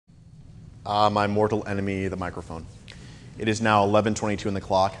My mortal enemy, the microphone. It is now 11:22 on the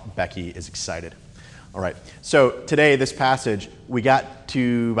clock. Becky is excited. All right. So today, this passage, we got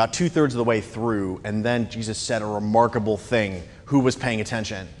to about 2/3 of the way through, and then Jesus said a remarkable thing. Who was paying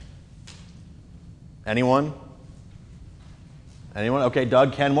attention? Anyone? Anyone? Okay,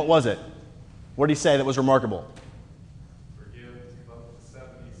 Doug, Ken, what was it? What did he say that was remarkable?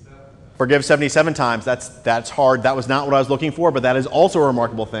 Forgive 77 times. That's hard. That was not what I was looking for, but that is also a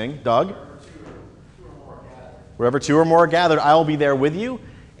remarkable thing. Doug? Wherever two or more are gathered, I will be there with you.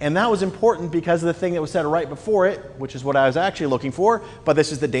 And that was important because of the thing that was said right before it, which is what I was actually looking for, but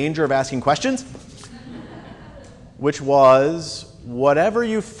this is the danger of asking questions, which was, whatever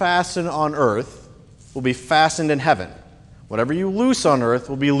you fasten on earth will be fastened in heaven. Whatever you loose on earth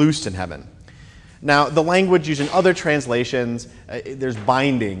will be loosed in heaven. Now, the language used in other translations, there's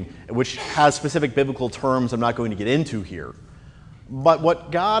binding, which has specific biblical terms I'm not going to get into here. But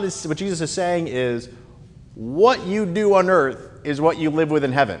what Jesus is saying is, what you do on earth is what you live with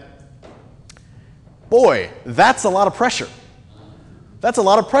in heaven. Boy, that's a lot of pressure. That's a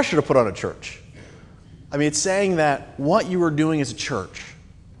lot of pressure to put on a church. I mean, it's saying that what you are doing as a church,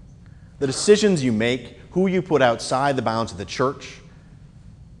 the decisions you make, who you put outside the bounds of the church,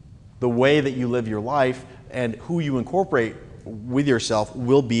 the way that you live your life, and who you incorporate with yourself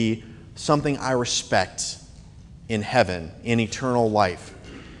will be something I respect in heaven, in eternal life.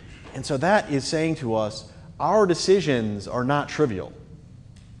 And so that is saying to us, our decisions are not trivial.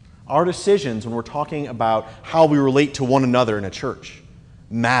 Our decisions, when we're talking about how we relate to one another in a church,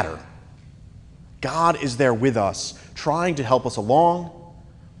 matter. God is there with us, trying to help us along,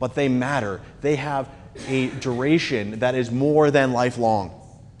 but they matter. They have a duration that is more than lifelong.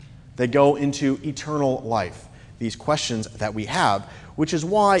 They go into eternal life, these questions that we have, which is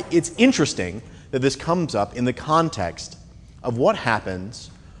why it's interesting that this comes up in the context of what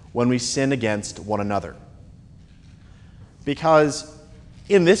happens when we sin against one another. Because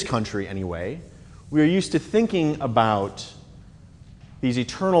in this country, anyway, we are used to thinking about these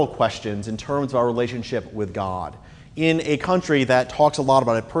eternal questions in terms of our relationship with God. In a country that talks a lot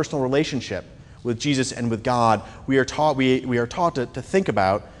about a personal relationship with Jesus and with God, we are taught to think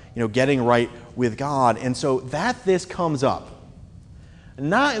about getting right with God. And so that this comes up,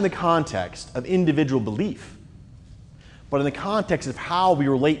 not in the context of individual belief, but in the context of how we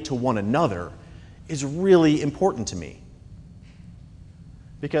relate to one another, is really important to me.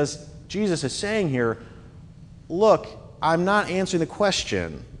 Because Jesus is saying here, look, I'm not answering the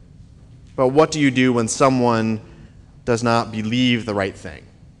question, but what do you do when someone does not believe the right thing?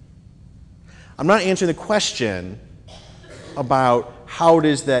 I'm not answering the question about how it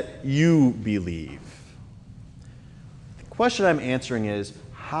is that you believe. The question I'm answering is,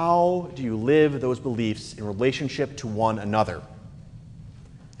 how do you live those beliefs in relationship to one another?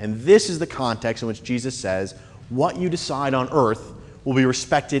 And this is the context in which Jesus says, what you decide on earth will be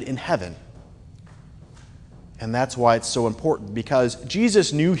respected in heaven. And that's why it's so important, because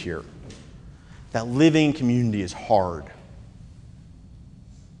Jesus knew here that living in community is hard.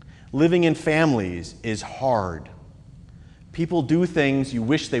 Living in families is hard. People do things you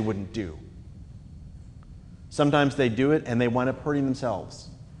wish they wouldn't do. Sometimes they do it and they wind up hurting themselves.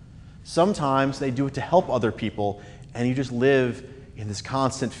 Sometimes they do it to help other people, and you just live in this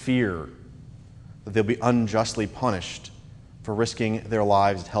constant fear that they'll be unjustly punished for risking their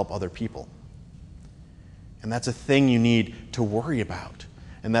lives to help other people. And that's a thing you need to worry about.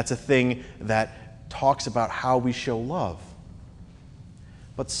 And that's a thing that talks about how we show love.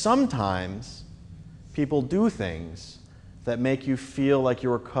 But sometimes people do things that make you feel like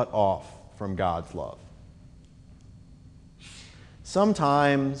you're cut off from God's love.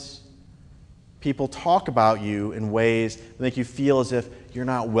 Sometimes people talk about you in ways that make you feel as if you're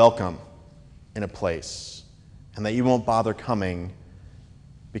not welcome in a place, and that you won't bother coming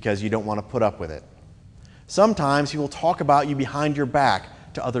because you don't want to put up with it. Sometimes people talk about you behind your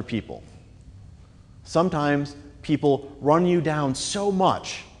back to other people. Sometimes people run you down so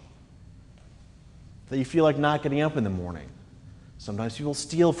much that you feel like not getting up in the morning. Sometimes people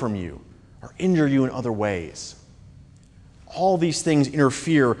steal from you or injure you in other ways. All these things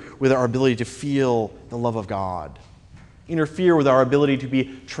interfere with our ability to feel the love of God, interfere with our ability to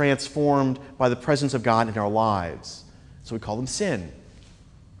be transformed by the presence of God in our lives. So we call them sin.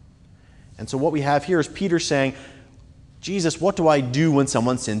 And so what we have here is Peter saying, Jesus, what do I do when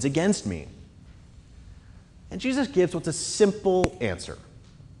someone sins against me? And Jesus gives what's a simple answer.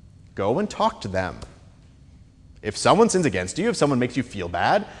 Go and talk to them. If someone sins against you, if someone makes you feel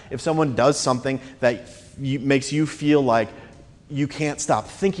bad, if someone does something that makes you feel like you can't stop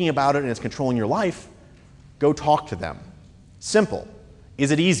thinking about it and it's controlling your life, go talk to them. Simple.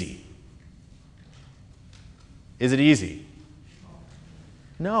 Is it easy? Is it easy?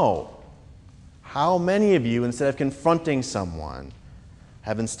 No. How many of you, instead of confronting someone,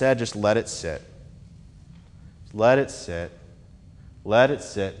 have instead just let it sit? Let it sit. Let it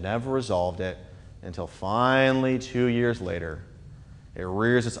sit. Never resolved it until finally 2 years later, it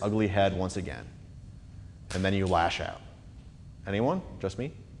rears its ugly head once again. And then you lash out. Anyone? Just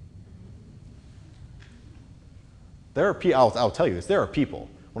me? I'll tell you this. There are people,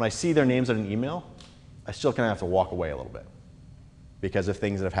 when I see their names on an email, I still kind of have to walk away a little bit because of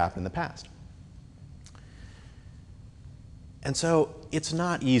things that have happened in the past. And so it's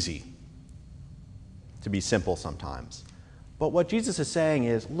not easy to be simple sometimes. But what Jesus is saying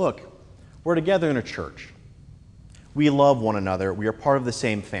is, look, we're together in a church. We love one another. We are part of the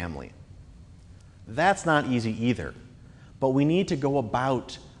same family. That's not easy either. But we need to go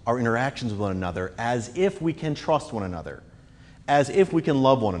about our interactions with one another as if we can trust one another, as if we can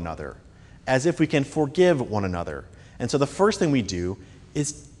love one another, as if we can forgive one another. And so the first thing we do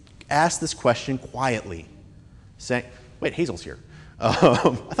is ask this question quietly. Say, wait, Hazel's here. I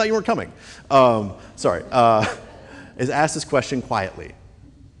thought you weren't coming. Sorry. Is ask this question quietly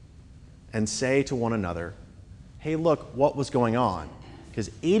and say to one another, hey, look, what was going on? Because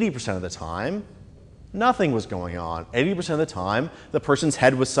 80% of the time, nothing was going on. 80% of the time, the person's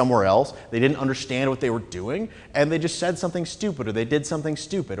head was somewhere else. They didn't understand what they were doing, and they just said something stupid, or they did something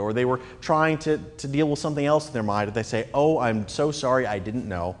stupid, or they were trying to deal with something else in their mind, and they say, oh, I'm so sorry, I didn't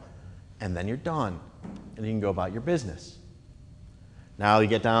know, and then you're done, and you can go about your business. Now you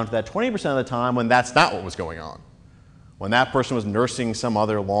get down to that 20% of the time when that's not what was going on. When that person was nursing some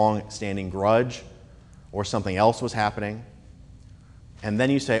other long-standing grudge, or something else was happening, and then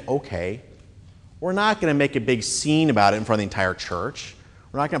you say, okay, we're not going to make a big scene about it in front of the entire church.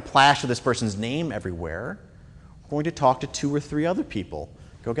 We're not going to plaster this person's name everywhere. We're going to talk to 2 or 3 other people.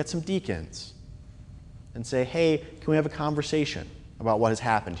 Go get some deacons and say, hey, can we have a conversation about what has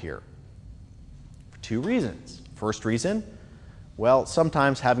happened here? For 2 reasons. First reason, well,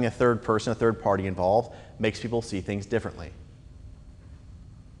 sometimes having a third person, a third party involved makes people see things differently.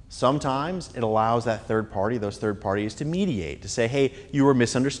 Sometimes it allows that third party, those third parties, to mediate, to say, hey, you were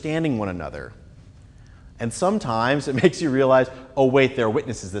misunderstanding one another. And sometimes it makes you realize, oh, wait, there are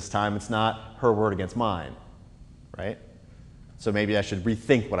witnesses this time. It's not her word against mine, right? So maybe I should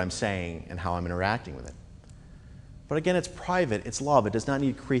rethink what I'm saying and how I'm interacting with it. But again, it's private. It's love. It does not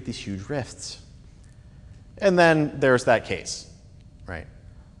need to create these huge rifts. And then there's that case, right?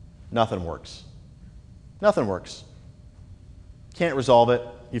 Nothing works. Nothing works. Can't resolve it.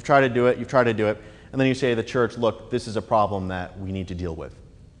 You've tried to do it. You've tried to do it. And then you say to the church, look, this is a problem that we need to deal with.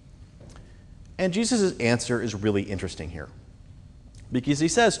 And Jesus' answer is really interesting here, because he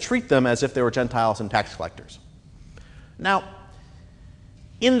says, treat them as if they were Gentiles and tax collectors. Now,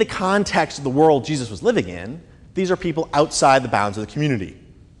 in the context of the world Jesus was living in, these are people outside the bounds of the community.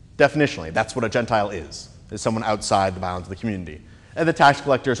 Definitionally, that's what a Gentile is someone outside the bounds of the community. And the tax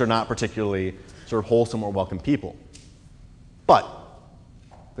collectors are not particularly sort of wholesome or welcome people. But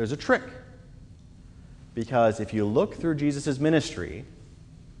there's a trick, because if you look through Jesus' ministry,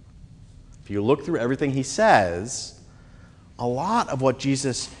 if you look through everything he says, a lot of what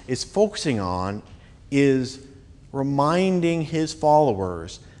Jesus is focusing on is reminding his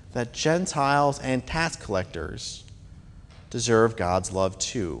followers that Gentiles and tax collectors deserve God's love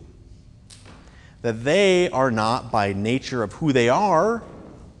too. That they are not, by nature of who they are,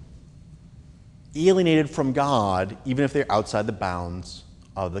 alienated from God, even if they're outside the bounds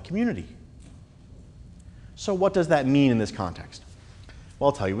of the community. So what does that mean in this context? Well,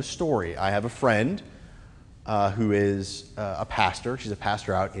 I'll tell you a story. I have a friend who is a pastor. She's a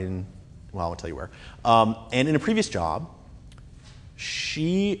pastor out in, well, I'll tell you where. And in a previous job,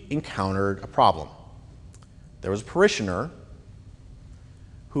 she encountered a problem. There was a parishioner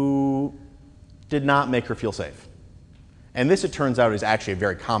who did not make her feel safe. And this, it turns out, is actually a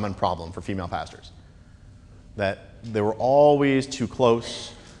very common problem for female pastors. That they were always too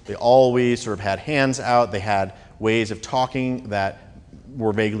close. They always sort of had hands out. They had ways of talking that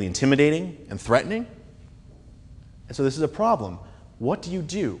were vaguely intimidating and threatening. And so this is a problem. What do you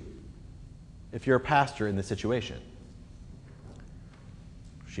do if you're a pastor in this situation?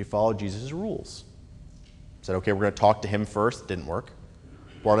 She followed Jesus' rules. Said, okay, we're going to talk to him first. Didn't work.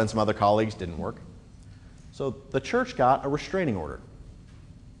 Brought in some other colleagues. Didn't work. So the church got a restraining order.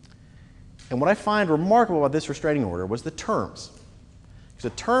 And what I find remarkable about this restraining order was the terms. Because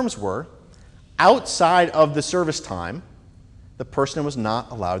the terms were, outside of the service time, the person was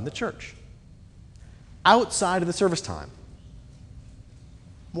not allowed in the church. Outside of the service time.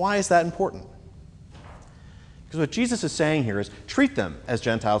 Why is that important? Because what Jesus is saying here is treat them as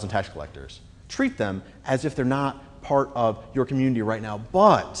Gentiles and tax collectors. Treat them as if they're not part of your community right now,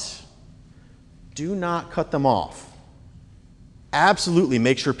 but do not cut them off. Absolutely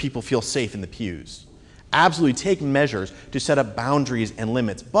make sure people feel safe in the pews. Absolutely take measures to set up boundaries and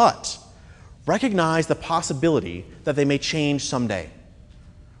limits, but recognize the possibility that they may change someday.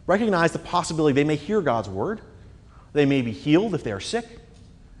 Recognize the possibility they may hear God's word, they may be healed if they are sick,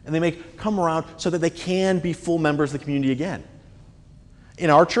 and they may come around so that they can be full members of the community again. In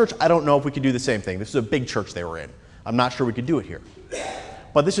our church, I don't know if we could do the same thing. This is a big church they were in. I'm not sure we could do it here.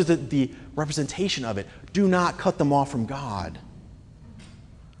 But this is the representation of it. Do not cut them off from God.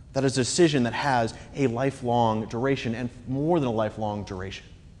 That is a decision that has a lifelong duration, and more than a lifelong duration.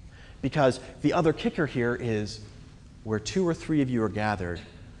 Because the other kicker here is, where 2 or 3 of you are gathered,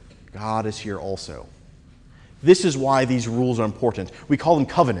 God is here also. This is why these rules are important. We call them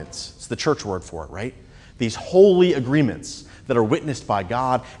covenants. It's the church word for it, right? These holy agreements that are witnessed by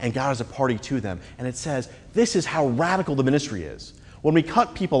God, and God is a party to them. And it says, this is how radical the ministry is. When we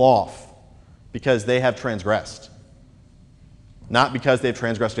cut people off because they have transgressed, not because they've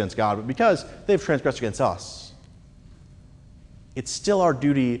transgressed against God, but because they've transgressed against us, it's still our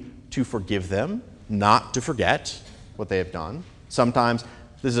duty to forgive them, not to forget what they have done. Sometimes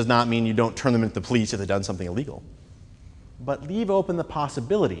this does not mean you don't turn them into the police if they've done something illegal, but leave open the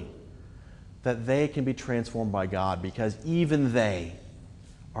possibility that they can be transformed by God, because even they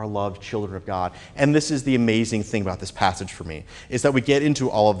are loved children of God. And this is the amazing thing about this passage for me, is that we get into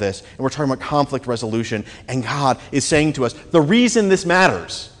all of this, and we're talking about conflict resolution, and God is saying to us, the reason this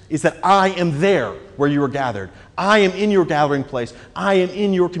matters is that I am there where you are gathered. I am in your gathering place. I am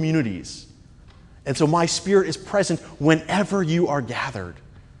in your communities. And so my Spirit is present whenever you are gathered.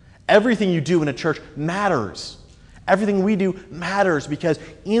 Everything you do in a church matters. Everything we do matters, because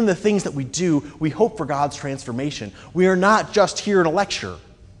in the things that we do, we hope for God's transformation. We are not just here in a lecture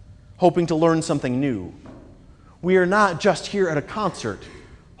hoping to learn something new. We are not just here at a concert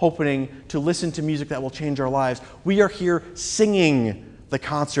hoping to listen to music that will change our lives. We are here singing the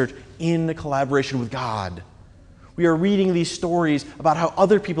concert in collaboration with God. We are reading these stories about how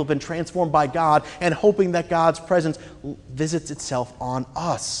other people have been transformed by God and hoping that God's presence visits itself on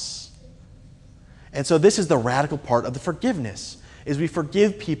us. And so this is the radical part of the forgiveness, is we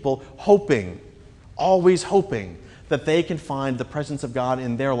forgive people hoping, always hoping, that they can find the presence of God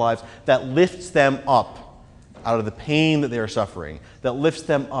in their lives that lifts them up out of the pain that they are suffering, that lifts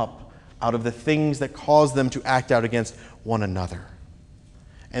them up out of the things that cause them to act out against one another.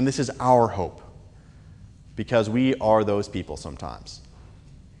 And this is our hope, because we are those people sometimes.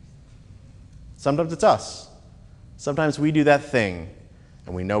 Sometimes it's us. Sometimes we do that thing,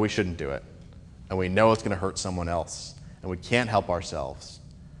 and we know we shouldn't do it, and we know it's going to hurt someone else, and we can't help ourselves.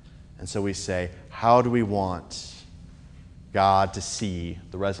 And so we say, how do we want God to see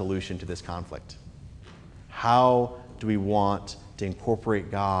the resolution to this conflict? How do we want to incorporate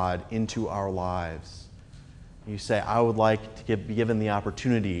God into our lives? You say, I would like to be given the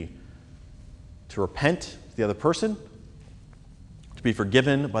opportunity to repent to the other person, to be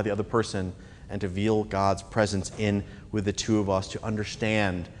forgiven by the other person, and to feel God's presence in with the two of us, to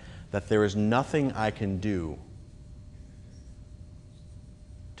understand that there is nothing I can do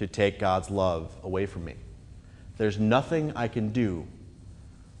to take God's love away from me. There's nothing I can do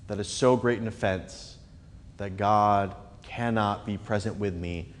that is so great an offense that God cannot be present with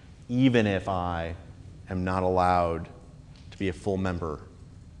me, even if I am not allowed to be a full member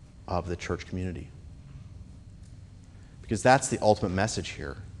of the church community. Because that's the ultimate message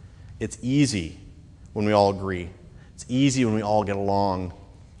here. It's easy when we all agree. It's easy when we all get along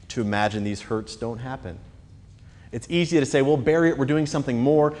to imagine these hurts don't happen. It's easy to say, we'll bury it, we're doing something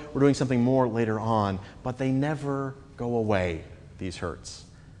more later on, but they never go away, these hurts.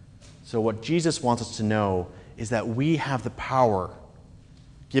 So what Jesus wants us to know is that we have the power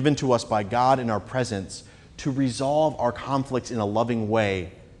given to us by God in our presence to resolve our conflicts in a loving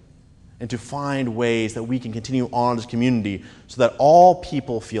way, and to find ways that we can continue on as a community so that all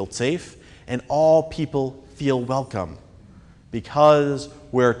people feel safe and all people feel welcome. Because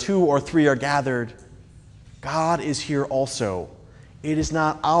where 2 or 3 are gathered, God is here also. It is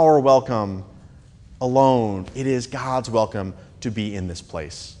not our welcome alone. It is God's welcome to be in this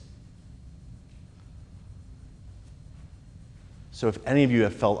place. So if any of you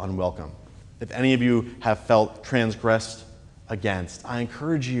have felt unwelcome, if any of you have felt transgressed against, I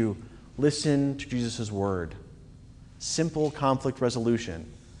encourage you, listen to Jesus' word. Simple conflict resolution.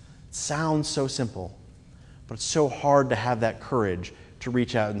 It sounds so simple, but it's so hard to have that courage to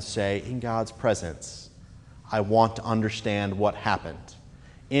reach out and say, in God's presence, I want to understand what happened.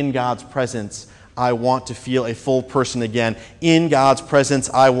 In God's presence, I want to feel a full person again. In God's presence,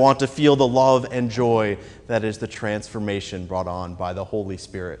 I want to feel the love and joy that is the transformation brought on by the Holy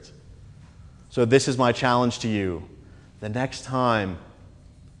Spirit. So this is my challenge to you. The next time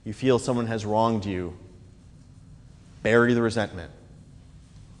you feel someone has wronged you, bury the resentment.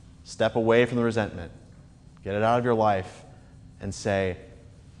 Step away from the resentment. Get it out of your life and say,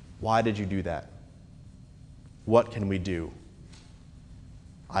 why did you do that? What can we do?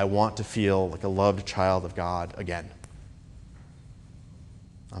 I want to feel like a loved child of God again.